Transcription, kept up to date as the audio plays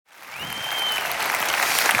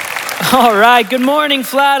All right, good morning,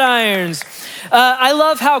 Flatirons. I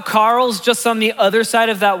love how Carl's just on the other side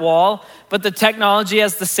of that wall, but the technology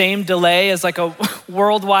has the same delay as like a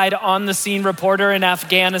worldwide on-the-scene reporter in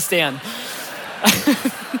Afghanistan.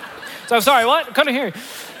 So I'm sorry, what? Couldn't hear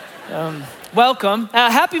you. Welcome.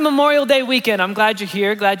 Happy Memorial Day weekend. I'm glad you're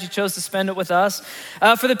here. Glad you chose to spend it with us.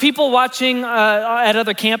 For the people watching at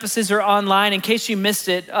other campuses or online, in case you missed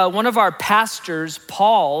it, one of our pastors,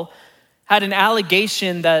 Paul, had an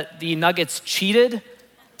allegation that the Nuggets cheated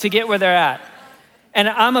to get where they're at. And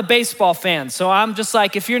I'm a baseball fan, so I'm just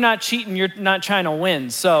like, if you're not cheating, you're not trying to win.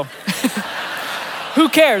 So who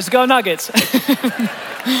cares? Go Nuggets.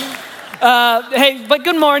 Hey, but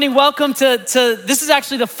good morning. Welcome to this is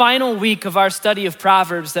actually the final week of our study of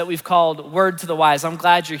Proverbs that we've called Word to the Wise. I'm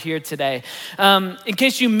glad you're here today. In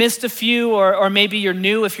case you missed a few, or maybe you're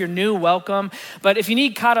new, if you're new, welcome. But if you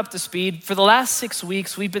need caught up to speed, for the last 6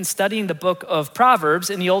 weeks, we've been studying the book of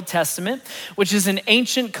Proverbs in the Old Testament, which is an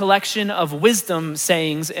ancient collection of wisdom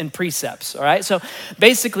sayings and precepts, all right? So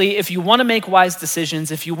basically, if you wanna make wise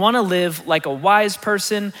decisions, if you wanna live like a wise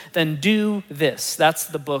person, then do this. That's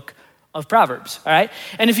the book of Proverbs, all right?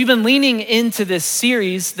 And if you've been leaning into this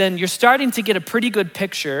series, then you're starting to get a pretty good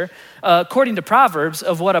picture, according to Proverbs,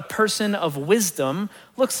 of what a person of wisdom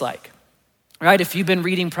looks like, right? If you've been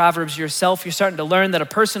reading Proverbs yourself, you're starting to learn that a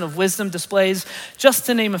person of wisdom displays, just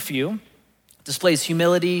to name a few, displays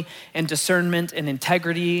humility and discernment and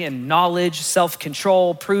integrity and knowledge,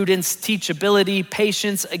 self-control, prudence, teachability,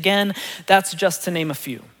 patience. Again, that's just to name a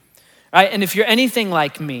few. Right? And if you're anything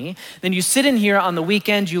like me, then you sit in here on the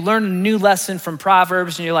weekend, you learn a new lesson from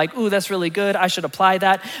Proverbs, and you're like, ooh, that's really good, I should apply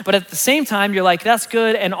that. But at the same time, you're like, that's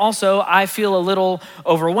good, and also I feel a little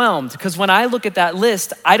overwhelmed. Because when I look at that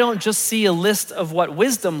list, I don't just see a list of what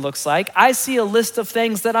wisdom looks like, I see a list of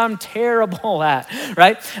things that I'm terrible at,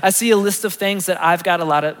 right? I see a list of things that I've got a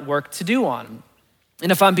lot of work to do on.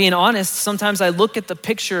 And if I'm being honest, sometimes I look at the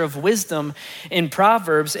picture of wisdom in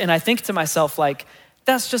Proverbs, and I think to myself, like,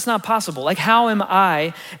 that's just not possible. Like, how am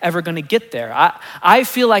I ever gonna get there? I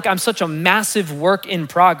feel like I'm such a massive work in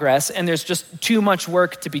progress and there's just too much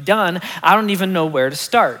work to be done. I don't even know where to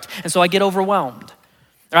start. And so I get overwhelmed,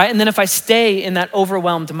 all right? And then if I stay in that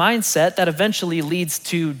overwhelmed mindset, that eventually leads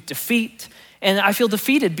to defeat. And I feel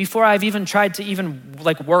defeated before I've even tried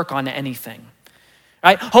to work on anything.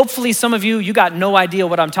 Right? Hopefully some of you got no idea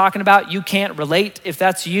what I'm talking about. You can't relate. If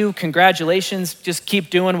that's you, congratulations. Just keep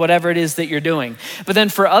doing whatever it is that you're doing. But then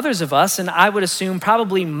for others of us, and I would assume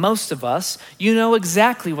probably most of us, you know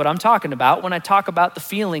exactly what I'm talking about when I talk about the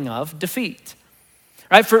feeling of defeat.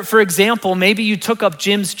 Right? For example, maybe you took up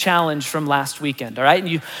Jim's challenge from last weekend, all right?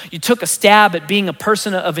 And you took a stab at being a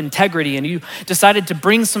person of integrity and you decided to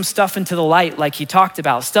bring some stuff into the light like he talked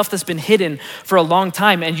about, stuff that's been hidden for a long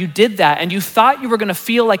time, and you did that and you thought you were gonna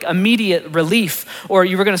feel like immediate relief or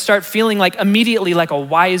you were gonna start feeling like immediately like a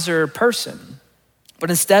wiser person. But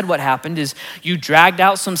instead what happened is you dragged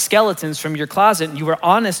out some skeletons from your closet and you were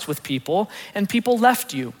honest with people and people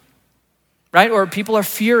left you. Right? Or people are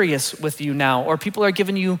furious with you now, or people are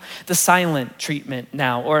giving you the silent treatment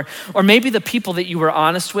now, or maybe the people that you were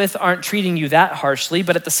honest with aren't treating you that harshly,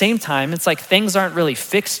 but at the same time, it's like things aren't really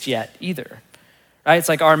fixed yet either, right? It's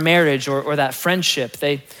like our marriage or that friendship,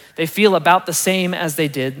 they feel about the same as they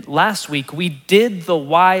did last week. We did the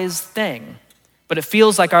wise thing, but it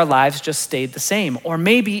feels like our lives just stayed the same, or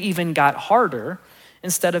maybe even got harder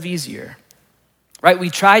instead of easier. Right?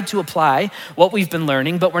 We tried to apply what we've been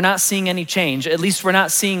learning, but we're not seeing any change. At least we're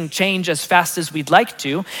not seeing change as fast as we'd like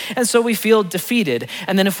to. And so we feel defeated.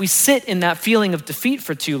 And then if we sit in that feeling of defeat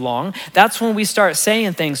for too long, that's when we start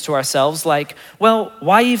saying things to ourselves like, well,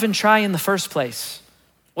 why even try in the first place?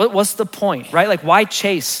 What's the point, right? Like, why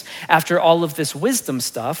chase after all of this wisdom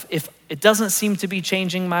stuff if it doesn't seem to be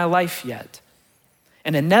changing my life yet?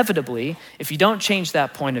 And inevitably, if you don't change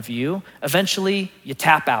that point of view, eventually you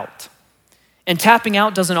tap out. And tapping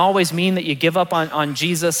out doesn't always mean that you give up on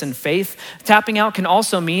Jesus and faith. Tapping out can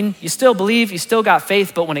also mean you still believe, you still got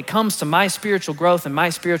faith, but when it comes to my spiritual growth and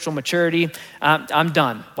my spiritual maturity, I'm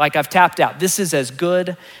done. Like, I've tapped out. This is as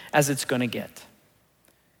good as it's gonna get.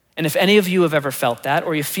 And if any of you have ever felt that,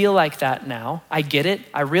 or you feel like that now, I get it,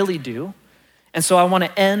 I really do. And so I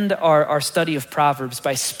wanna end our study of Proverbs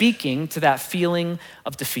by speaking to that feeling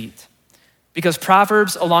of defeat. Because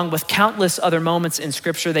Proverbs, along with countless other moments in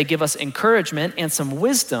Scripture, they give us encouragement and some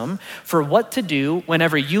wisdom for what to do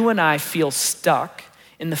whenever you and I feel stuck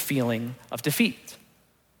in the feeling of defeat.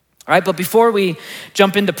 All right, but before we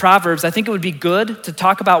jump into Proverbs, I think it would be good to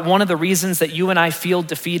talk about one of the reasons that you and I feel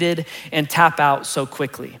defeated and tap out so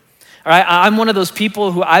quickly. All right, I'm one of those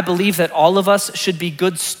people who I believe that all of us should be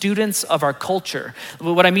good students of our culture.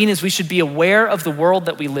 What I mean is we should be aware of the world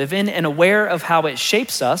that we live in and aware of how it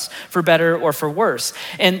shapes us for better or for worse.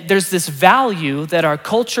 And there's this value that our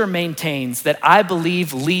culture maintains that I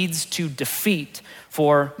believe leads to defeat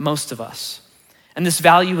for most of us. And this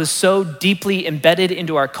value is so deeply embedded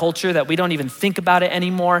into our culture that we don't even think about it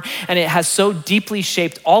anymore. And it has so deeply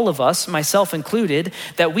shaped all of us, myself included,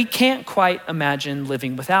 that we can't quite imagine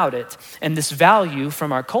living without it. And this value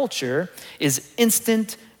from our culture is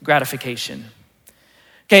instant gratification.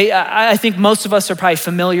 Okay, I think most of us are probably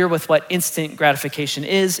familiar with what instant gratification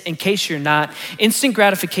is. In case you're not, instant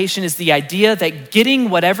gratification is the idea that getting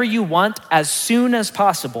whatever you want as soon as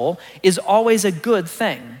possible is always a good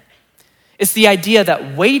thing. It's the idea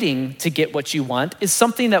that waiting to get what you want is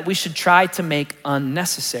something that we should try to make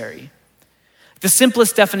unnecessary. The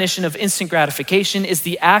simplest definition of instant gratification is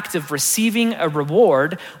the act of receiving a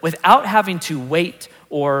reward without having to wait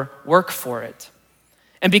or work for it.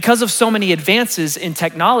 And because of so many advances in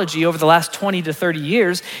technology over the last 20 to 30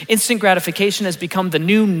 years, instant gratification has become the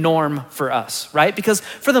new norm for us, right? Because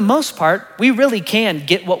for the most part, we really can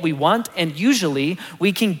get what we want, and usually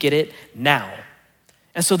we can get it now.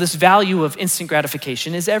 And so this value of instant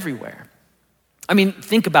gratification is everywhere. I mean,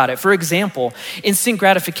 think about it. For example, instant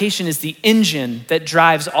gratification is the engine that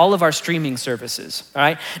drives all of our streaming services, all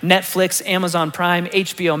right? Netflix, Amazon Prime,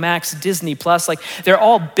 HBO Max, Disney Plus, they're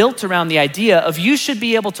all built around the idea of you should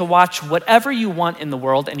be able to watch whatever you want in the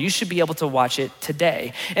world and you should be able to watch it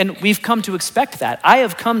today. And we've come to expect that. I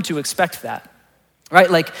have come to expect that. Right,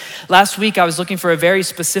 like last week I was looking for a very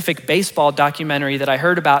specific baseball documentary that I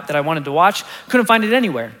heard about that I wanted to watch, couldn't find it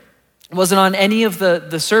anywhere. It wasn't on any of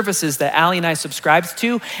the services that Allie and I subscribed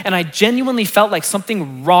to, and I genuinely felt like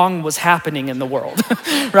something wrong was happening in the world,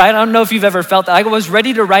 right? I don't know if you've ever felt that. I was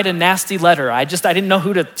ready to write a nasty letter. I didn't know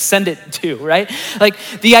who to send it to, right? Like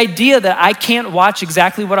the idea that I can't watch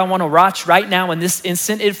exactly what I want to watch right now in this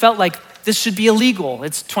instant, it felt like this should be illegal.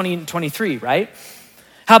 It's 2023, right?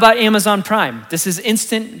 How about Amazon Prime? This is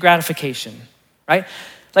instant gratification, right?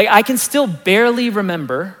 Like I can still barely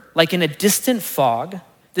remember, like in a distant fog,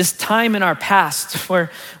 this time in our past where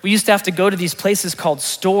we used to have to go to these places called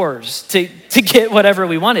stores to get whatever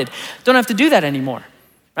we wanted. Don't have to do that anymore,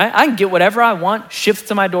 right? I can get whatever I want shipped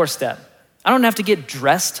to my doorstep. I don't have to get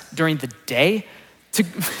dressed during the day to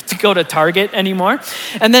go to Target anymore.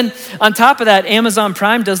 And then on top of that, Amazon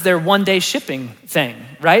Prime does their one-day shipping thing,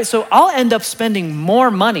 right? So I'll end up spending more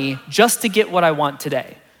money just to get what I want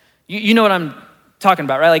today. You know what I'm talking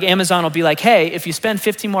about, right? Like Amazon will be like, hey, if you spend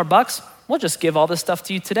 15 more bucks, we'll just give all this stuff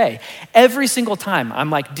to you today. Every single time I'm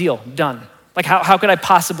like, deal, done. Like how could I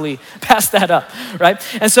possibly pass that up, right?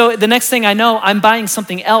 And so the next thing I know, I'm buying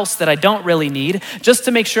something else that I don't really need just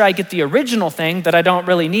to make sure I get the original thing that I don't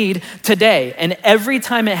really need today. And every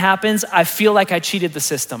time it happens, I feel like I cheated the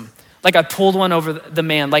system. Like I pulled one over the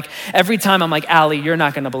man. Like every time I'm like, Allie, you're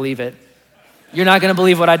not gonna believe it. You're not gonna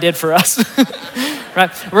believe what I did for us,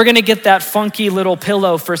 right? We're gonna get that funky little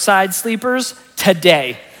pillow for side sleepers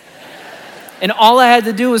today. And all I had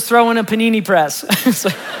to do was throw in a panini press.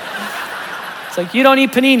 It's like, you don't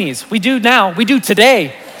eat paninis. We do now. We do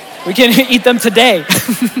today. We can eat them today.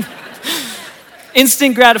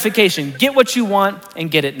 Instant gratification. Get what you want and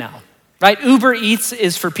get it now, right? Uber Eats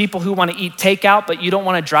is for people who want to eat takeout, but you don't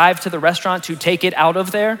want to drive to the restaurant to take it out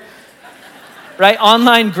of there, right?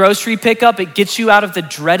 Online grocery pickup, it gets you out of the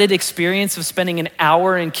dreaded experience of spending an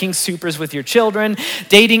hour in King Soopers with your children.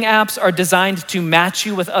 Dating apps are designed to match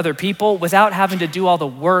you with other people without having to do all the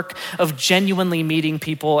work of genuinely meeting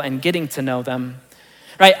people and getting to know them,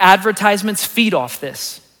 right? Advertisements feed off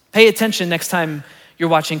this. Pay attention next time you're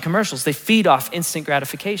watching commercials. They feed off instant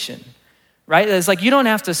gratification, right? It's like you don't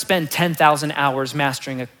have to spend 10,000 hours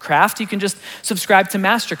mastering a craft. You can just subscribe to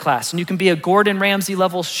Masterclass and you can be a Gordon Ramsay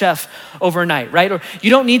level chef overnight, right? Or you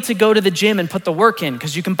don't need to go to the gym and put the work in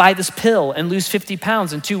because you can buy this pill and lose 50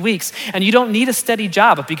 pounds in 2 weeks. And you don't need a steady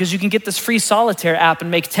job because you can get this free solitaire app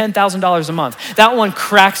and make $10,000 a month. That one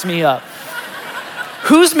cracks me up.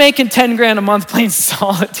 Who's making 10 grand a month playing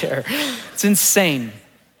solitaire? It's insane.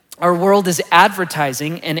 Our world is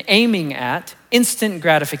advertising and aiming at instant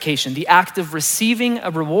gratification, the act of receiving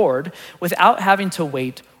a reward without having to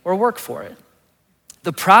wait or work for it.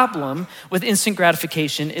 The problem with instant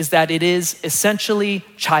gratification is that it is essentially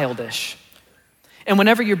childish. And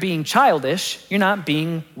whenever you're being childish, you're not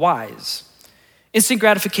being wise. Instant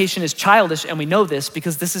gratification is childish, and we know this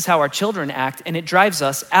because this is how our children act, and it drives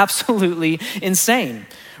us absolutely insane,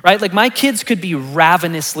 right? Like my kids could be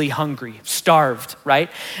ravenously hungry, starved, right?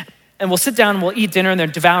 and we'll sit down and we'll eat dinner and they're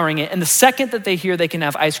devouring it. And the second that they hear they can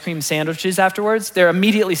have ice cream sandwiches afterwards, they're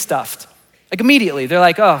immediately stuffed. Like immediately, they're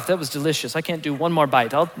like, oh, that was delicious. I can't do one more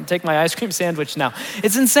bite. I'll take my ice cream sandwich now.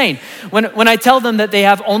 It's insane. When I tell them that they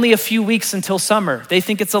have only a few weeks until summer, they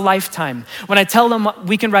think it's a lifetime. When I tell them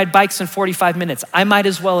we can ride bikes in 45 minutes, I might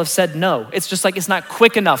as well have said no. It's just like, it's not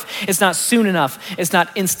quick enough. It's not soon enough. It's not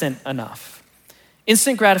instant enough.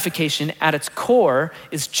 Instant gratification at its core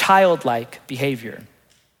is childlike behavior.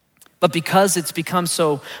 But because it's become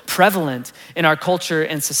so prevalent in our culture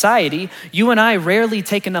and society, you and I rarely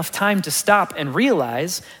take enough time to stop and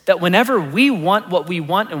realize that whenever we want what we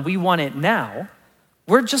want and we want it now,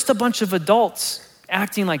 we're just a bunch of adults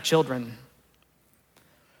acting like children.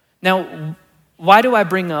 Now, why do I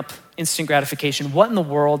bring up instant gratification? What in the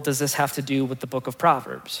world does this have to do with the book of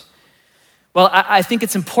Proverbs? Well, I think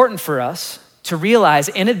it's important for us to realize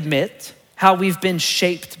and admit how we've been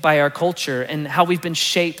shaped by our culture and how we've been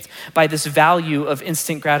shaped by this value of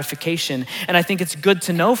instant gratification. And I think it's good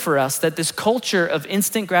to know for us that this culture of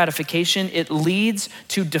instant gratification, it leads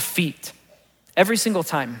to defeat every single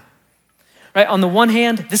time, right? On the one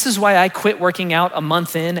hand, this is why I quit working out a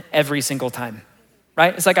month in every single time,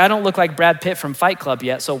 right? It's like, I don't look like Brad Pitt from Fight Club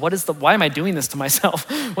yet, so why am I doing this to myself?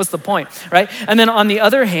 What's the point, right? And then on the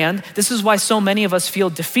other hand, this is why so many of us feel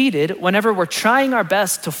defeated whenever we're trying our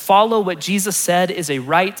best to follow what Jesus said is a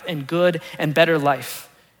right and good and better life.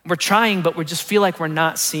 We're trying, but we just feel like we're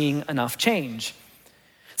not seeing enough change.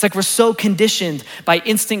 It's like we're so conditioned by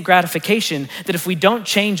instant gratification that if we don't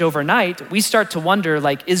change overnight, we start to wonder,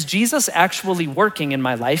 like, is Jesus actually working in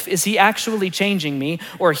my life? Is he actually changing me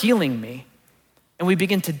or healing me? And we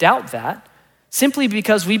begin to doubt that simply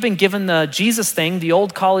because we've been given the Jesus thing, the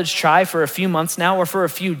old college try for a few months now or for a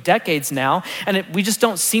few decades now, and we just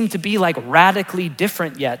don't seem to be like radically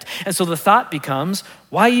different yet. And so the thought becomes,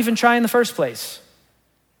 why even try in the first place?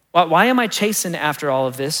 Why am I chasing after all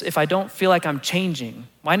of this if I don't feel like I'm changing?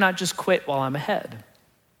 Why not just quit while I'm ahead?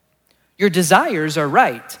 Your desires are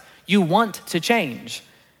right. You want to change.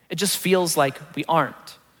 It just feels like we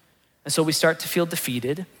aren't. And so we start to feel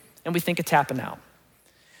defeated and we think of tapping out.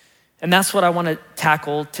 And that's what I want to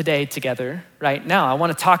tackle today together right now. I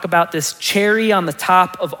want to talk about this cherry on the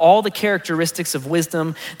top of all the characteristics of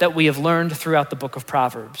wisdom that we have learned throughout the book of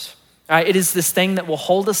Proverbs. All right, it is this thing that will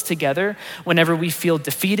hold us together whenever we feel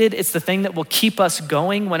defeated. It's the thing that will keep us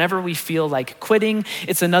going whenever we feel like quitting.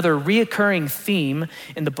 It's another reoccurring theme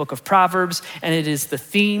in the book of Proverbs, and it is the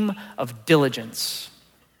theme of diligence.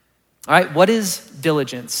 All right, what is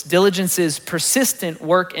diligence? Diligence is persistent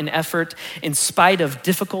work and effort in spite of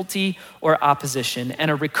difficulty or opposition. And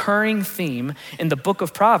a recurring theme in the book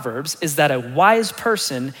of Proverbs is that a wise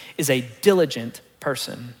person is a diligent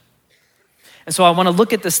person. And so I want to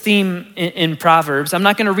look at this theme in Proverbs. I'm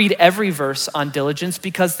not going to read every verse on diligence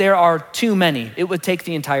because there are too many. It would take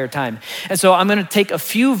the entire time. And so I'm going to take a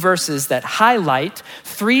few verses that highlight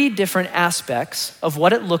 3 different aspects of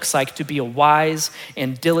what it looks like to be a wise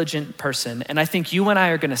and diligent person. And I think you and I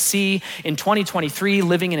are going to see in 2023,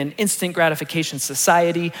 living in an instant gratification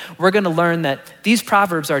society, we're going to learn that these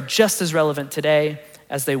Proverbs are just as relevant today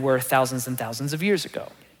as they were thousands and thousands of years ago.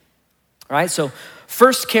 All right, so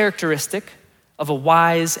first characteristic of a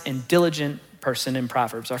wise and diligent person in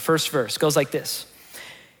Proverbs. Our first verse goes like this.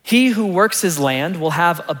 He who works his land will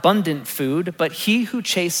have abundant food, but he who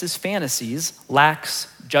chases fantasies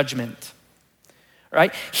lacks judgment.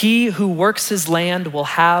 Right? He who works his land will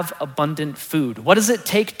have abundant food. What does it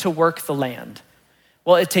take to work the land?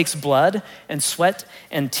 Well, it takes blood and sweat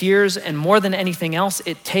and tears, and more than anything else,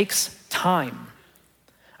 it takes time.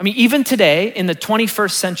 I mean, even today in the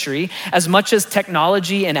 21st century, as much as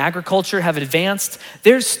technology and agriculture have advanced,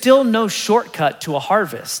 there's still no shortcut to a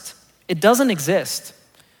harvest. It doesn't exist.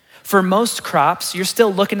 For most crops, you're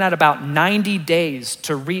still looking at about 90 days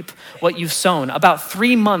to reap what you've sown, about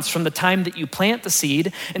 3 months from the time that you plant the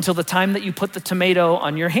seed until the time that you put the tomato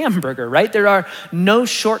on your hamburger, right? There are no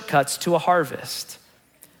shortcuts to a harvest.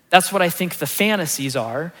 That's what I think the fantasies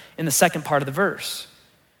are in the second part of the verse.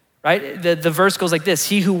 Right? The verse goes like this.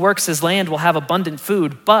 He who works his land will have abundant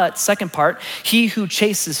food, but second part, he who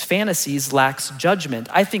chases fantasies lacks judgment.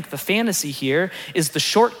 I think the fantasy here is the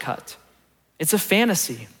shortcut. It's a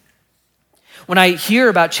fantasy. When I hear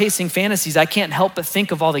about chasing fantasies, I can't help but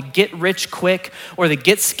think of all the get rich quick or the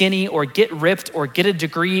get skinny or get ripped or get a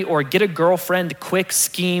degree or get a girlfriend quick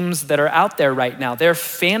schemes that are out there right now. They're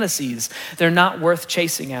fantasies. They're not worth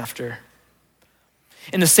chasing after.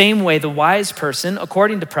 In the same way, the wise person,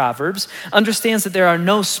 according to Proverbs, understands that there are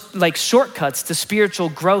no shortcuts to spiritual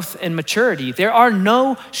growth and maturity. There are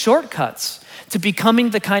no shortcuts. to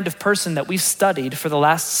becoming the kind of person that we've studied for the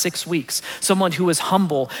last 6 weeks, someone who is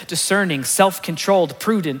humble, discerning, self-controlled,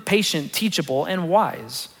 prudent, patient, teachable, and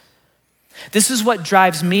wise. This is what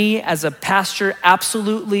drives me as a pastor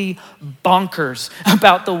absolutely bonkers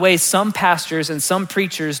about the way some pastors and some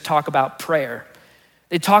preachers talk about prayer.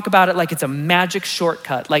 They talk about it like it's a magic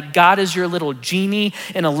shortcut, like God is your little genie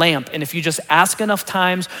in a lamp, and if you just ask enough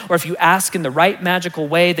times, or if you ask in the right magical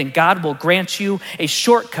way, then God will grant you a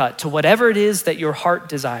shortcut to whatever it is that your heart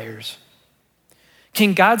desires.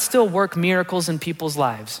 Can God still work miracles in people's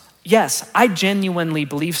lives? Yes, I genuinely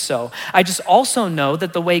believe so. I just also know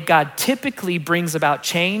that the way God typically brings about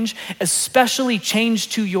change, especially change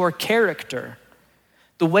to your character,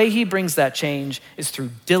 the way he brings that change is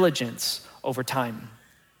through diligence over time.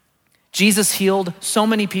 Jesus healed so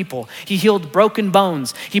many people. He healed broken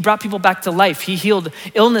bones. He brought people back to life. He healed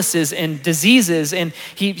illnesses and diseases, and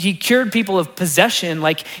he cured people of possession.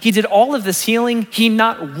 Like, he did all of this healing. He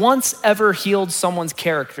not once ever healed someone's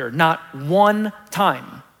character, not one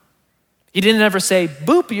time. He didn't ever say,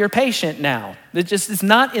 boop, you're patient now. It's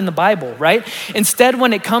not in the Bible, right? Instead,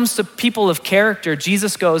 when it comes to people of character,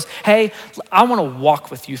 Jesus goes, hey, I want to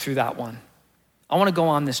walk with you through that one. I want to go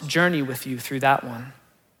on this journey with you through that one.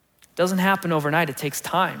 It doesn't happen overnight, it takes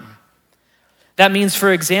time. That means,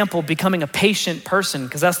 for example, becoming a patient person,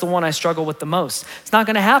 because that's the one I struggle with the most. It's not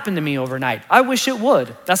gonna happen to me overnight. I wish it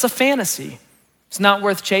would. That's a fantasy. It's not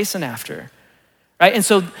worth chasing after. Right? And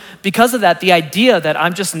so because of that, the idea that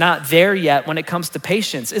I'm just not there yet when it comes to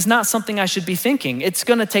patience is not something I should be thinking. It's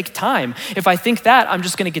gonna take time. If I think that, I'm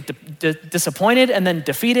just gonna get disappointed and then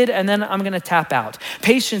defeated, and then I'm gonna tap out.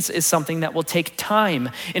 Patience is something that will take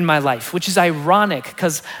time in my life, which is ironic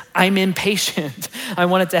because I'm impatient. I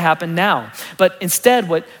want it to happen now. But instead,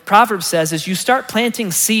 what Proverbs says is you start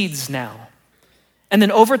planting seeds now. And then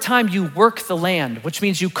over time, you work the land, which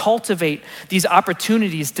means you cultivate these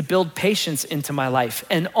opportunities to build patience into my life.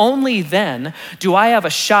 And only then do I have a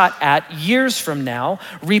shot at, years from now,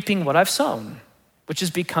 reaping what I've sown, which is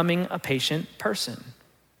becoming a patient person.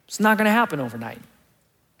 It's not gonna happen overnight.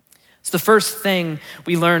 It's the first thing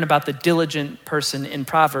we learn about the diligent person in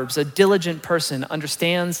Proverbs. A diligent person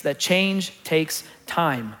understands that change takes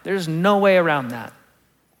time. There's no way around that.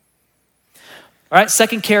 All right,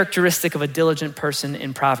 second characteristic of a diligent person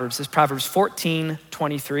in Proverbs is Proverbs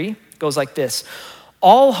 14:23. It goes like this: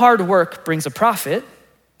 all hard work brings a profit,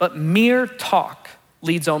 but mere talk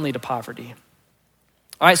leads only to poverty.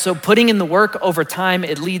 All right, so putting in the work over time,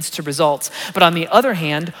 it leads to results. But on the other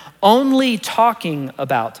hand, only talking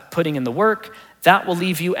about putting in the work, that will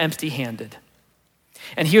leave you empty-handed.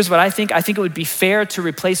 And here's what I think. I think it would be fair to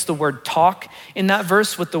replace the word talk in that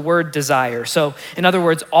verse with the word desire. So in other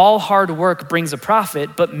words, all hard work brings a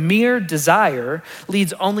profit, but mere desire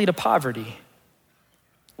leads only to poverty.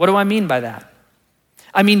 What do I mean by that?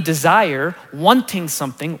 I mean desire, wanting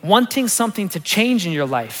something to change in your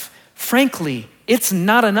life. Frankly, it's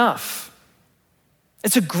not enough.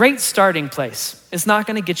 It's a great starting place. It's not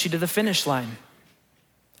gonna get you to the finish line.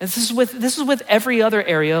 This is with every other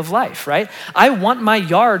area of life, right? I want my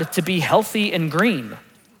yard to be healthy and green.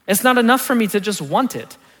 It's not enough for me to just want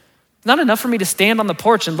it. It's not enough for me to stand on the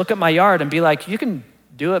porch and look at my yard and be like, you can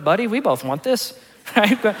do it, buddy. We both want this,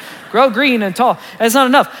 right? Grow green and tall. It's not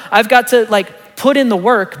enough. I've got to put in the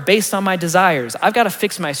work based on my desires. I've got to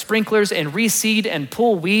fix my sprinklers and reseed and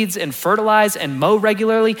pull weeds and fertilize and mow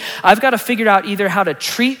regularly. I've got to figure out either how to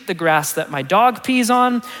treat the grass that my dog pees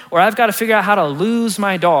on, or I've got to figure out how to lose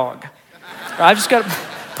my dog. Or I've just got to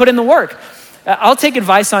put in the work. I'll take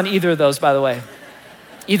advice on either of those, by the way.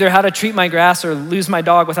 Either how to treat my grass or lose my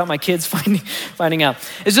dog without my kids finding out.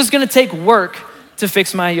 It's just gonna take work to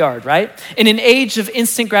fix my yard, right? In an age of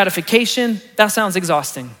instant gratification, that sounds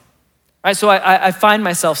exhausting. Right, so I find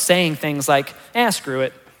myself saying things like, screw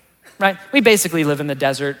it, right? We basically live in the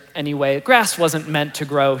desert anyway. Grass wasn't meant to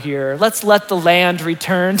grow here. Let's let the land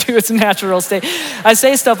return to its natural state. I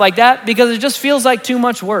say stuff like that because it just feels like too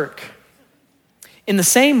much work. In the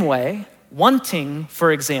same way, wanting,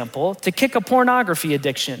 for example, to kick a pornography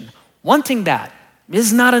addiction, wanting that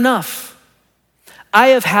is not enough. I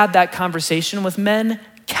have had that conversation with men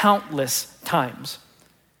countless times.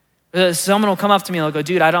 Someone will come up to me and they'll go,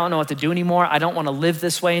 dude, I don't know what to do anymore. I don't want to live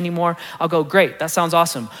this way anymore. I'll go, great, that sounds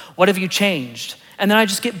awesome. What have you changed? And then I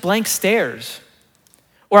just get blank stares.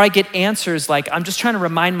 Or I get answers like, I'm just trying to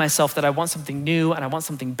remind myself that I want something new and I want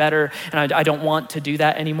something better and I don't want to do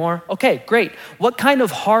that anymore. Okay, great. What kind of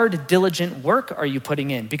hard, diligent work are you putting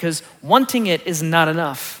in? Because wanting it is not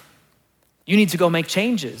enough. You need to go make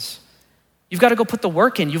changes. You've got to go put the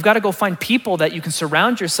work in. You've got to go find people that you can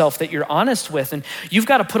surround yourself, that you're honest with. And you've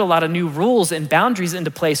got to put a lot of new rules and boundaries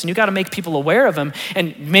into place, and you've got to make people aware of them.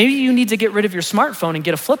 And maybe you need to get rid of your smartphone and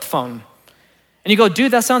get a flip phone. And you go,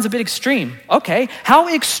 dude, that sounds a bit extreme. Okay,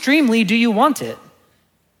 how extremely do you want it?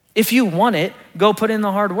 If you want it, go put in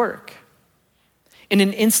the hard work. In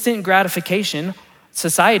an instant gratification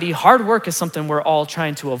society, hard work is something we're all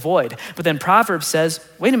trying to avoid. But then Proverbs says,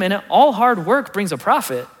 wait a minute, all hard work brings a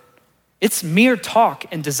profit. It's mere talk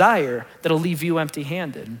and desire that'll leave you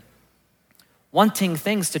empty-handed. Wanting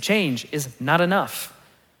things to change is not enough.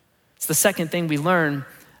 It's the second thing we learn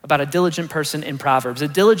about a diligent person in Proverbs. A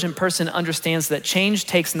diligent person understands that change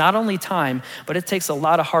takes not only time, but it takes a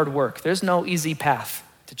lot of hard work. There's no easy path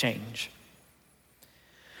to change.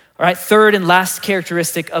 All right, third and last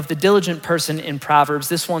characteristic of the diligent person in Proverbs.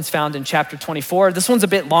 This one's found in chapter 24. This one's a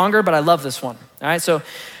bit longer, but I love this one. All right, so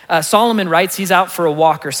Solomon writes, he's out for a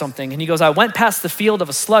walk or something, and he goes, I went past the field of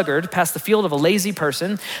a sluggard, past the field of a lazy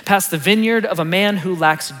person, past the vineyard of a man who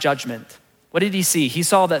lacks judgment. What did he see? He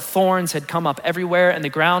saw that thorns had come up everywhere, and the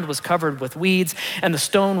ground was covered with weeds, and the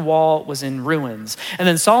stone wall was in ruins. And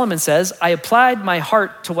then Solomon says, I applied my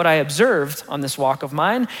heart to what I observed on this walk of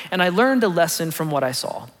mine, and I learned a lesson from what I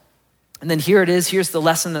saw. And then here it is. Here's the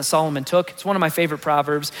lesson that Solomon took. It's one of my favorite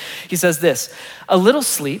Proverbs. He says this, a little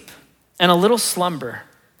sleep and a little slumber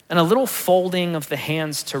and a little folding of the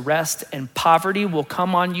hands to rest, and poverty will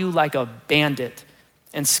come on you like a bandit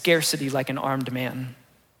and scarcity like an armed man.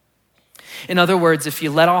 In other words, if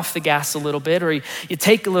you let off the gas a little bit, or you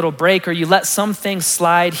take a little break, or you let some things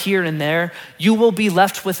slide here and there, you will be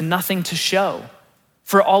left with nothing to show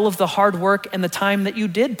for all of the hard work and the time that you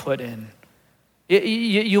did put in.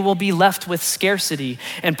 You will be left with scarcity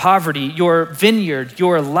and poverty. Your vineyard,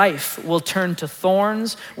 your life will turn to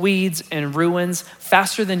thorns, weeds, and ruins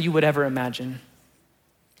faster than you would ever imagine.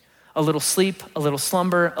 A little sleep, a little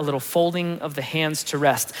slumber, a little folding of the hands to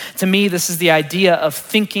rest. To me, this is the idea of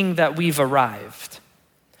thinking that we've arrived.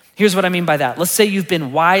 Here's what I mean by that. Let's say you've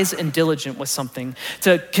been wise and diligent with something.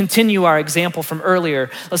 To continue our example from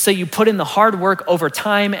earlier, let's say you put in the hard work over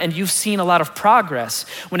time and you've seen a lot of progress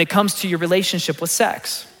when it comes to your relationship with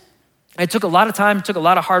sex. It took a lot of time, took a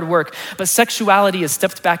lot of hard work, but sexuality has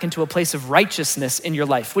stepped back into a place of righteousness in your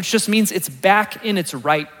life, which just means it's back in its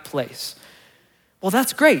right place. Well,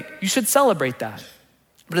 that's great. You should celebrate that.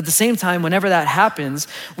 But at the same time, whenever that happens,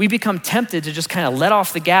 we become tempted to just kind of let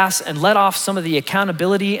off the gas and let off some of the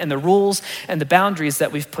accountability and the rules and the boundaries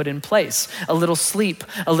that we've put in place. A little sleep,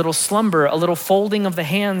 a little slumber, a little folding of the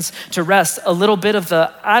hands to rest, a little bit of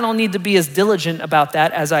the, I don't need to be as diligent about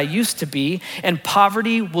that as I used to be, and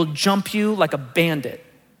poverty will jump you like a bandit.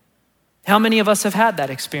 How many of us have had that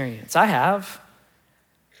experience? I have.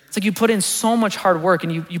 It's like you put in so much hard work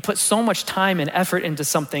and you put so much time and effort into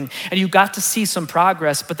something, and you got to see some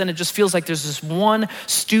progress, but then it just feels like there's this one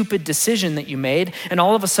stupid decision that you made, and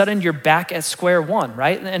all of a sudden you're back at square one,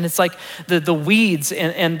 right? And it's like the weeds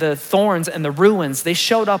and the thorns and the ruins, they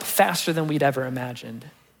showed up faster than we'd ever imagined.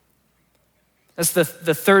 That's the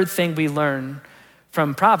third thing we learn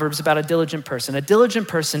from Proverbs about a diligent person. A diligent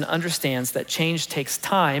person understands that change takes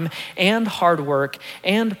time and hard work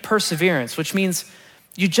and perseverance, which means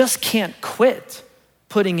you just can't quit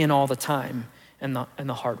putting in all the time and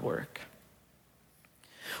the hard work.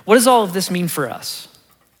 What does all of this mean for us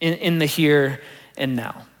in the here and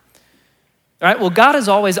now? All right, well, God is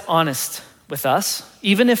always honest with us,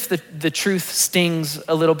 even if the truth stings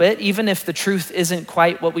a little bit, even if the truth isn't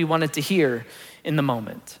quite what we wanted to hear in the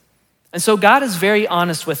moment. And so God is very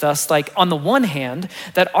honest with us, like on the one hand,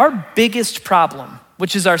 that our biggest problem,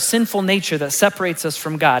 which is our sinful nature that separates us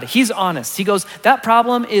from God, he's honest. He goes, that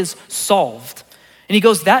problem is solved. And he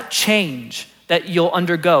goes, that change that you'll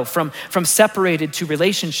undergo from separated to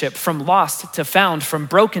relationship, from lost to found, from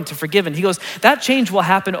broken to forgiven, he goes, that change will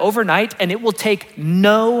happen overnight and it will take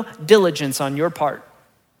no diligence on your part.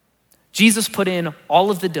 Jesus put in all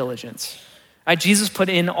of the diligence. Right? Jesus put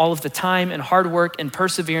in all of the time and hard work and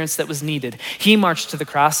perseverance that was needed. He marched to the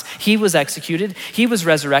cross, he was executed, he was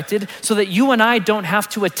resurrected, so that you and I don't have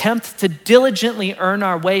to attempt to diligently earn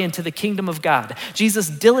our way into the kingdom of God. Jesus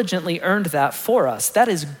diligently earned that for us. That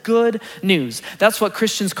is good news. That's what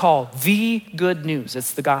Christians call the good news.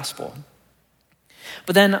 It's the gospel.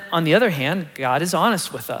 But then on the other hand, God is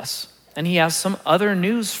honest with us, and he has some other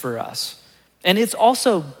news for us. And it's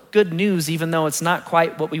also good news, even though it's not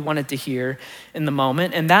quite what we wanted to hear in the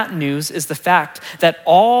moment. And that news is the fact that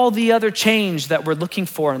all the other change that we're looking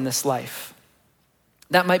for in this life,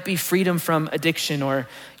 That might be freedom from addiction, or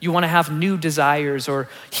you want to have new desires, or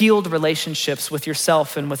healed relationships with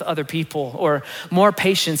yourself and with other people, or more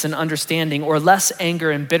patience and understanding, or less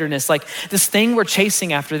anger and bitterness. Like this thing we're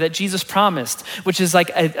chasing after that Jesus promised, which is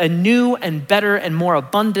like a new and better and more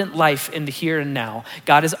abundant life in the here and now.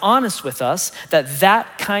 God is honest with us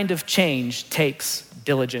that kind of change takes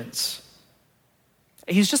diligence.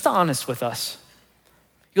 He's just honest with us.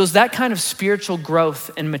 He goes, that kind of spiritual growth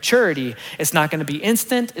and maturity, it's not gonna be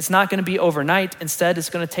instant, it's not gonna be overnight. Instead, it's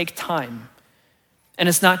gonna take time. And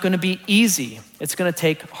it's not gonna be easy. It's gonna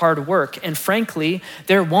take hard work. And frankly,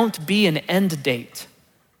 there won't be an end date.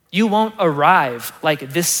 You won't arrive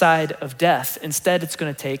like this side of death. Instead, it's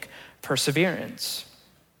gonna take perseverance.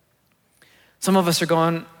 Some of us are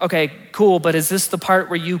going, okay, cool, but is this the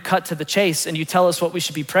part where you cut to the chase and you tell us what we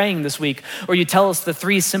should be praying this week, or you tell us the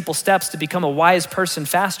 3 simple steps to become a wise person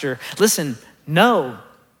faster? Listen, no.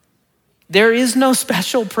 There is no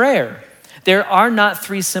special prayer. There are not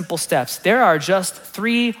 3 simple steps. There are just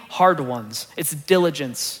 3 hard ones. It's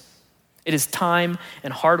diligence. It is time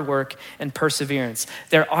and hard work and perseverance.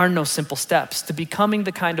 There are no simple steps to becoming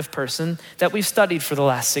the kind of person that we've studied for the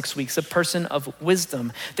last 6 weeks, a person of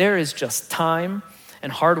wisdom. There is just time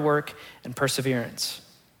and hard work and perseverance.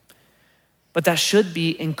 But that should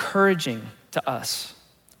be encouraging to us,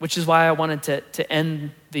 which is why I wanted to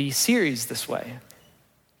end the series this way.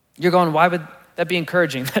 You're going, why would that be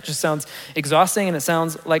encouraging? That just sounds exhausting and it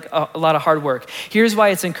sounds like a lot of hard work. Here's why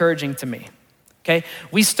it's encouraging to me. Okay,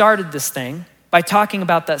 we started this thing by talking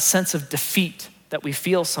about that sense of defeat that we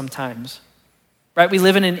feel sometimes, right? We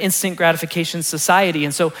live in an instant gratification society.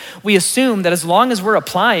 And so we assume that as long as we're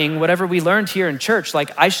applying whatever we learned here in church, like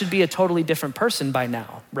I should be a totally different person by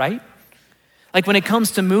now, right? Like when it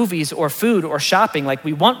comes to movies or food or shopping, like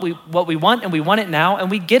we want what we want and we want it now and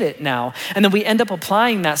we get it now. And then we end up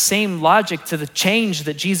applying that same logic to the change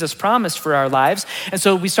that Jesus promised for our lives. And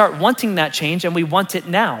so we start wanting that change and we want it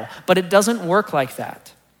now, but it doesn't work like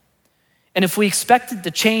that. And if we expected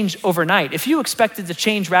to change overnight, if you expected to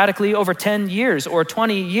change radically over 10 years or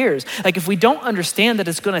 20 years, like if we don't understand that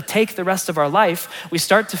it's gonna take the rest of our life, we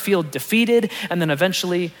start to feel defeated and then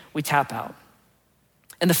eventually we tap out.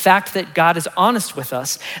 And the fact that God is honest with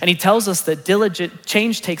us and he tells us that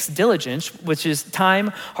change takes diligence, which is time,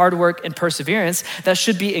 hard work, and perseverance, that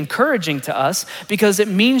should be encouraging to us because it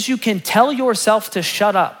means you can tell yourself to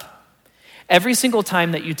shut up. Every single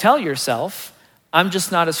time that you tell yourself, I'm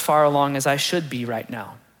just not as far along as I should be right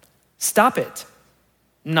now. Stop it.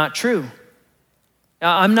 Not true.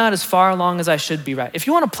 I'm not as far along as I should be right. If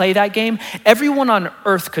you want to play that game, everyone on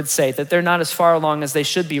earth could say that they're not as far along as they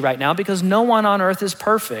should be right now because no one on earth is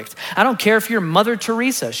perfect. I don't care if you're Mother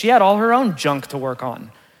Teresa. She had all her own junk to work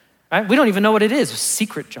on. Right? We don't even know what it is,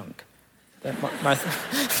 secret junk. That's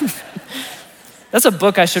a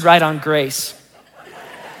book I should write on grace.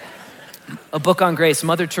 A book on grace,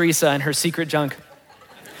 Mother Teresa and her secret junk.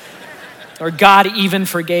 Or God even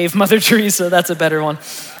forgave Mother Teresa, that's a better one.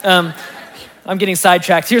 I'm getting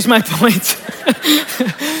sidetracked. Here's my point.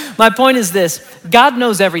 My point is this: God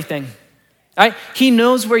knows everything, right? He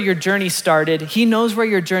knows where your journey started. He knows where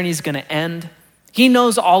your journey is gonna end. He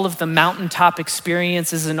knows all of the mountaintop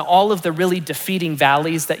experiences and all of the really defeating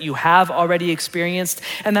valleys that you have already experienced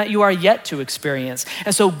and that you are yet to experience.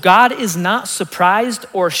 And so God is not surprised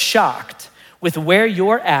or shocked with where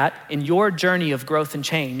you're at in your journey of growth and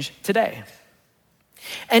change today.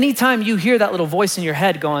 Anytime you hear that little voice in your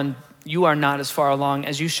head going, you are not as far along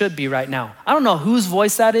as you should be right now. I don't know whose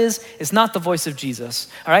voice that is. It's not the voice of Jesus,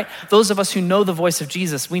 all right? Those of us who know the voice of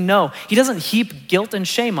Jesus, we know he doesn't heap guilt and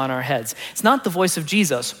shame on our heads. It's not the voice of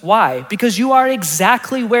Jesus. Why? Because you are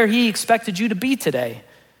exactly where he expected you to be today.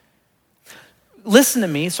 Listen to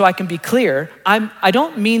me so I can be clear. I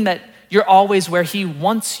don't mean that you're always where he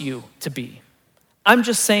wants you to be. I'm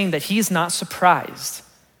just saying that he's not surprised.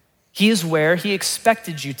 He is where he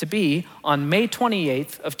expected you to be on May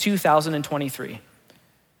 28th of 2023. All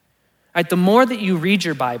right, the more that you read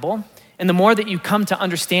your Bible and the more that you come to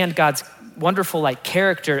understand God's wonderful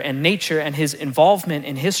character and nature and his involvement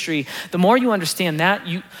in history, the more you understand that,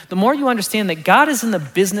 the more you understand that God is in the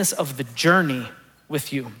business of the journey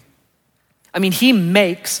with you. I mean, he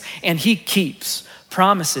makes and he keeps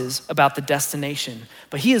promises about the destination,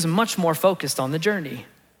 but he is much more focused on the journey.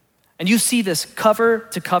 And you see this cover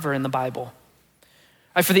to cover in the Bible.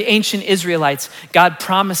 Right, for the ancient Israelites, God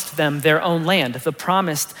promised them their own land, the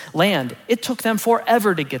promised land. It took them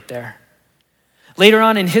forever to get there. Later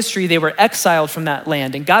on in history, they were exiled from that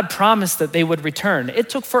land, and God promised that they would return. It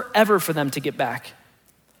took forever for them to get back.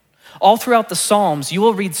 All throughout the Psalms, you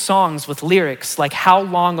will read songs with lyrics like, how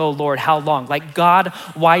long, O Lord, how long? Like, God,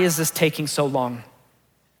 why is this taking so long?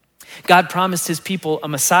 God promised his people a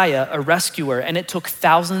Messiah, a rescuer, and it took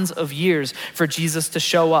thousands of years for Jesus to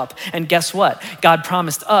show up. And guess what? God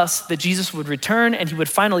promised us that Jesus would return and he would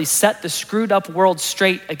finally set the screwed up world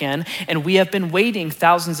straight again. And we have been waiting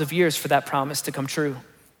thousands of years for that promise to come true.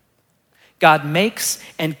 God makes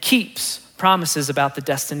and keeps promises about the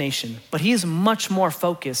destination, but he is much more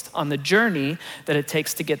focused on the journey that it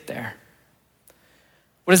takes to get there.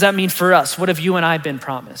 What does that mean for us? What have you and I been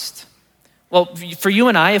promised? Well, for you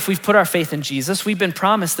and I, if we've put our faith in Jesus, we've been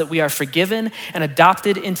promised that we are forgiven and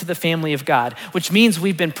adopted into the family of God, which means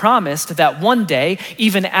we've been promised that one day,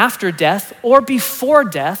 even after death or before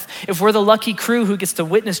death, if we're the lucky crew who gets to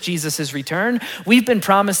witness Jesus' return, we've been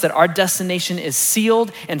promised that our destination is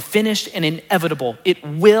sealed and finished and inevitable. It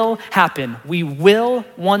will happen. We will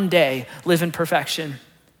one day live in perfection.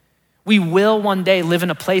 We will one day live in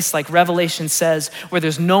a place like Revelation says, where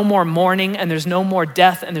there's no more mourning and there's no more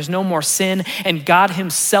death and there's no more sin, and God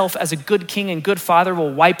himself as a good king and good father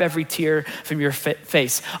will wipe every tear from your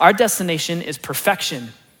face. Our destination is perfection.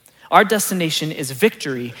 Our destination is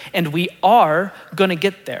victory, and we are gonna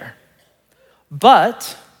get there.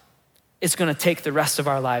 But it's gonna take the rest of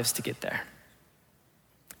our lives to get there.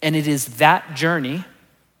 And it is that journey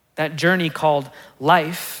called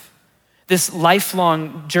life, this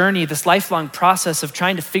lifelong journey, this lifelong process of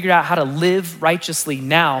trying to figure out how to live righteously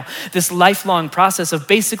now, this lifelong process of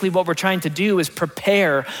basically what we're trying to do is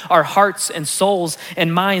prepare our hearts and souls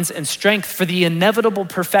and minds and strength for the inevitable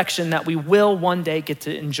perfection that we will one day get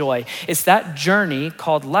to enjoy. It's that journey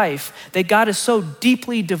called life that God is so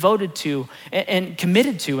deeply devoted to and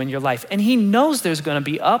committed to in your life. And he knows there's gonna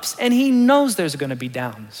be ups and he knows there's gonna be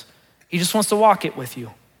downs. He just wants to walk it with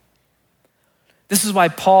you. This is why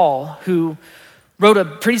Paul, who wrote a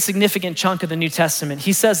pretty significant chunk of the New Testament,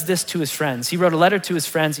 he says this to his friends. He wrote a letter to his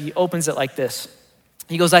friends. He opens it like this.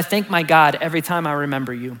 He goes, I thank my God every time I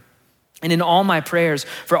remember you. And in all my prayers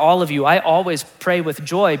for all of you, I always pray with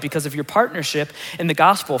joy because of your partnership in the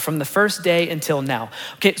gospel from the first day until now.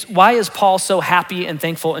 Okay, so why is Paul so happy and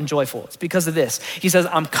thankful and joyful? It's because of this. He says,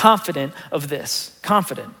 I'm confident of this,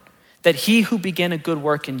 confident that he who began a good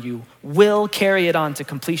work in you will carry it on to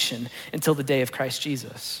completion until the day of Christ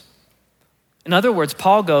Jesus. In other words,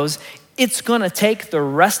 Paul goes, it's gonna take the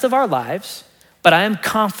rest of our lives, but I am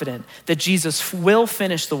confident that Jesus will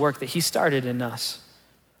finish the work that he started in us.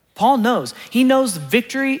 Paul knows, he knows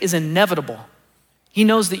victory is inevitable. He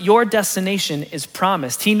knows that your destination is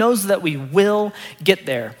promised. He knows that we will get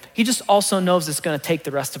there. He just also knows it's gonna take the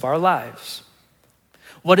rest of our lives.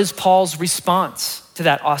 What is Paul's response to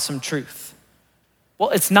that awesome truth?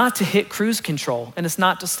 Well, it's not to hit cruise control and it's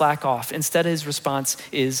not to slack off. Instead, his response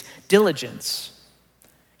is diligence.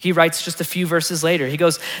 He writes just a few verses later. He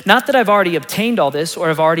goes, not that I've already obtained all this or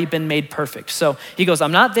have already been made perfect. So he goes,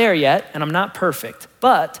 I'm not there yet and I'm not perfect,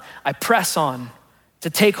 but I press on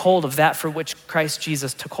to take hold of that for which Christ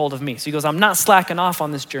Jesus took hold of me. So he goes, I'm not slacking off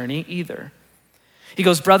on this journey either. He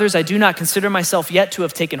goes, brothers, I do not consider myself yet to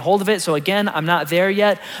have taken hold of it. So again, I'm not there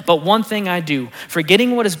yet, but one thing I do,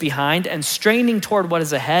 forgetting what is behind and straining toward what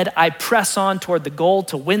is ahead, I press on toward the goal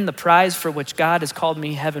to win the prize for which God has called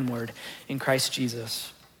me heavenward in Christ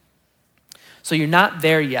Jesus. So you're not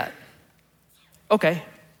there yet. Okay,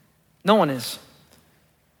 no one is.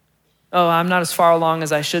 Oh, I'm not as far along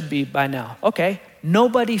as I should be by now. Okay,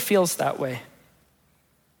 nobody feels that way.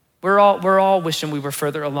 We're all wishing we were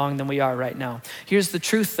further along than we are right now. Here's the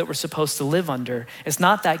truth that we're supposed to live under. It's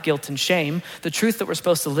not that guilt and shame. The truth that we're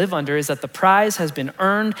supposed to live under is that the prize has been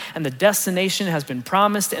earned and the destination has been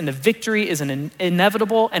promised and the victory is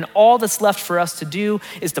inevitable, and all that's left for us to do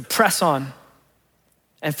is to press on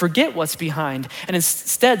and forget what's behind and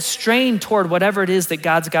instead strain toward whatever it is that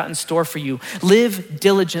God's got in store for you. Live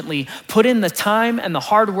diligently. Put in the time and the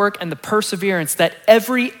hard work and the perseverance that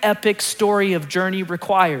every epic story of journey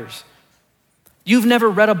requires. You've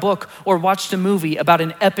never read a book or watched a movie about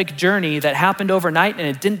an epic journey that happened overnight and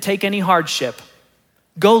it didn't take any hardship.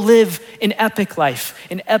 Go live an epic life,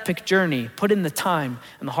 an epic journey. Put in the time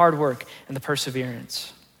and the hard work and the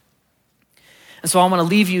perseverance. And so I want to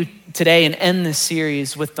leave you today and end this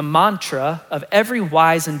series with the mantra of every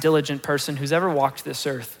wise and diligent person who's ever walked this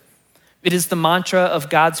earth. It is the mantra of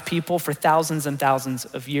God's people for thousands and thousands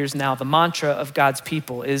of years now. The mantra of God's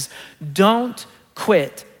people is don't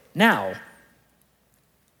quit now.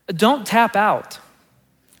 Don't tap out.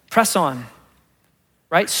 Press on,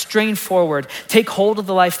 right? Strain forward. Take hold of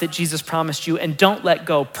the life that Jesus promised you and don't let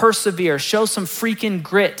go. Persevere. Show some freaking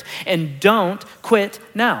grit and don't quit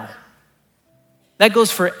now. That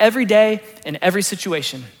goes for every day and every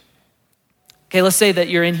situation. Okay, let's say that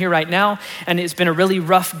you're in here right now and it's been a really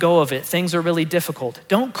rough go of it. Things are really difficult.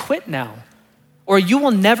 Don't quit now. or you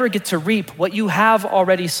will never get to reap what you have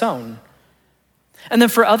already sown. And then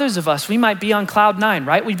for others of us, we might be on cloud 9,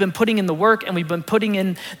 right? We've been putting in the work and we've been putting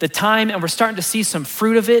in the time and we're starting to see some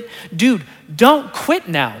fruit of it. Dude, don't quit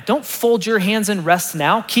now. Don't fold your hands and rest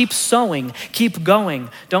now. Keep sowing, keep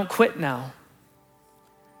going. Don't quit now.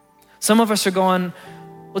 Some of us are going,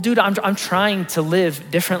 well, dude, I'm trying to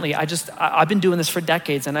live differently. I've been doing this for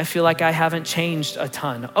decades and I feel like I haven't changed a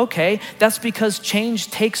ton. Okay, that's because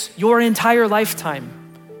change takes your entire lifetime.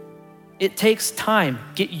 It takes time.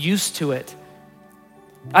 Get used to it.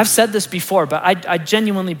 I've said this before, but I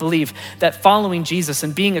genuinely believe that following Jesus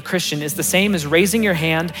and being a Christian is the same as raising your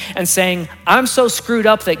hand and saying, I'm so screwed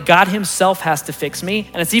up that God himself has to fix me,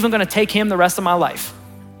 and it's even gonna take him the rest of my life.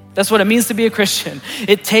 That's what it means to be a Christian.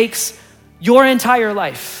 It takes your entire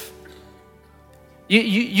life.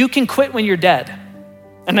 You can quit when you're dead.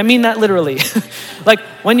 And I mean that literally. Like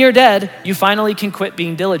when you're dead, you finally can quit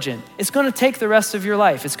being diligent. It's gonna take the rest of your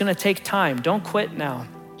life. It's gonna take time. Don't quit now.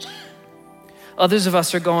 Others of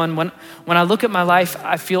us are going, when I look at my life,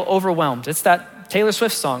 I feel overwhelmed. It's that Taylor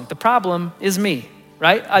Swift song, the problem is me,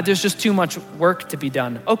 right? There's just too much work to be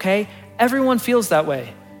done. Okay, everyone feels that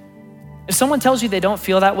way. If someone tells you they don't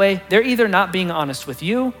feel that way, they're either not being honest with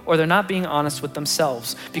you or they're not being honest with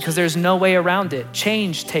themselves because there's no way around it.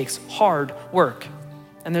 Change takes hard work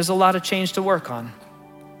and there's a lot of change to work on.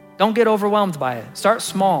 Don't get overwhelmed by it. Start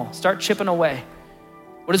small, start chipping away.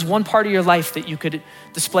 What is one part of your life that you could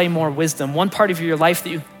display more wisdom? One part of your life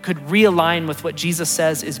that you could realign with what Jesus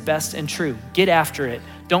says is best and true. Get after it.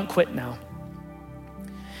 Don't quit now.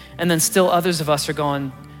 And then still others of us are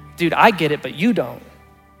going, dude, I get it, but you don't,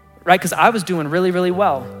 right? Because I was doing really, really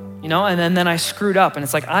well, and then I screwed up and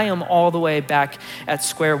it's like, I am all the way back at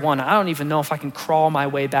square one. I don't even know if I can crawl my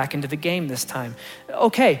way back into the game this time.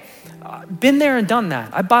 Okay, been there and done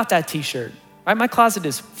that. I bought that t-shirt. Right? My closet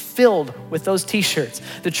is filled with those t-shirts.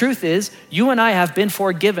 The truth is, you and I have been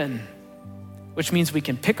forgiven, which means we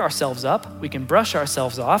can pick ourselves up, we can brush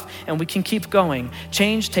ourselves off, and we can keep going.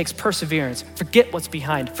 Change takes perseverance. Forget what's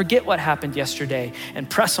behind, forget what happened yesterday, and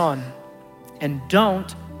press on. And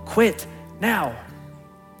don't quit now.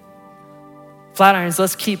 Flatirons,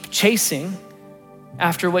 let's keep chasing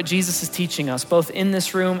after what Jesus is teaching us, both in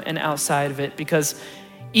this room and outside of it, because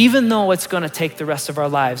even though it's gonna take the rest of our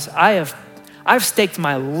lives, I've staked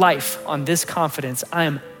my life on this confidence. I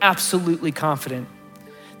am absolutely confident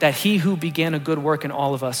that he who began a good work in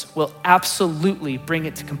all of us will absolutely bring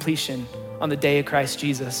it to completion on the day of Christ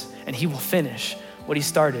Jesus, and he will finish what he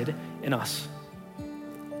started in us.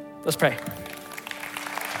 Let's pray.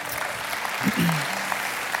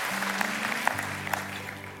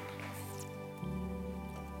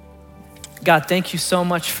 God, thank you so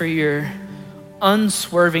much for your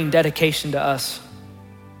unswerving dedication to us.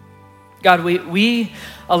 God,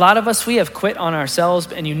 a lot of us, we have quit on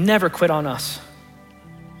ourselves and you never quit on us.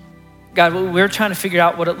 God, we're trying to figure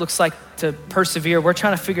out what it looks like to persevere. We're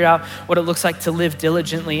trying to figure out what it looks like to live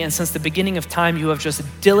diligently. And since the beginning of time, you have just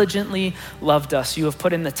diligently loved us. You have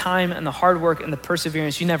put in the time and the hard work and the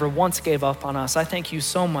perseverance. You never once gave up on us. I thank you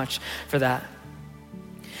so much for that.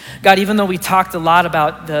 God, even though we talked a lot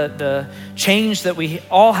about the change that we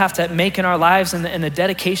all have to make in our lives and the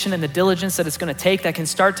dedication and the diligence that it's gonna take that can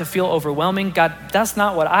start to feel overwhelming, God, that's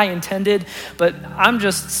not what I intended, but I'm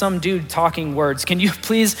just some dude talking words. Can you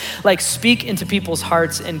please speak into people's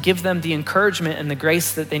hearts and give them the encouragement and the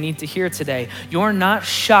grace that they need to hear today? You're not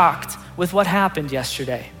shocked with what happened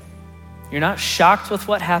yesterday. You're not shocked with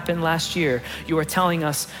what happened last year. You are telling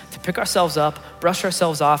us to pick ourselves up, brush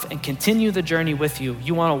ourselves off, and continue the journey with you.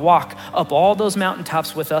 You want to walk up all those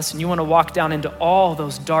mountaintops with us, and you want to walk down into all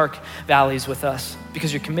those dark valleys with us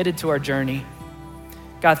because you're committed to our journey.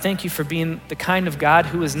 God, thank you for being the kind of God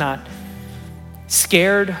who is not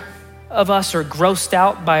scared of us or grossed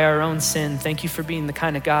out by our own sin. Thank you for being the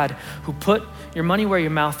kind of God who put your money where your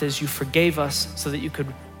mouth is. You forgave us so that you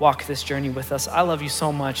could walk this journey with us. I love you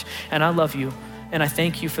so much, and I love you, and I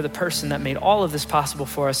thank you for the person that made all of this possible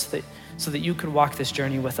for us so that you could walk this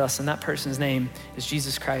journey with us, and that person's name is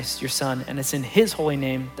Jesus Christ, your son, and it's in his holy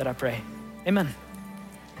name that I pray. Amen.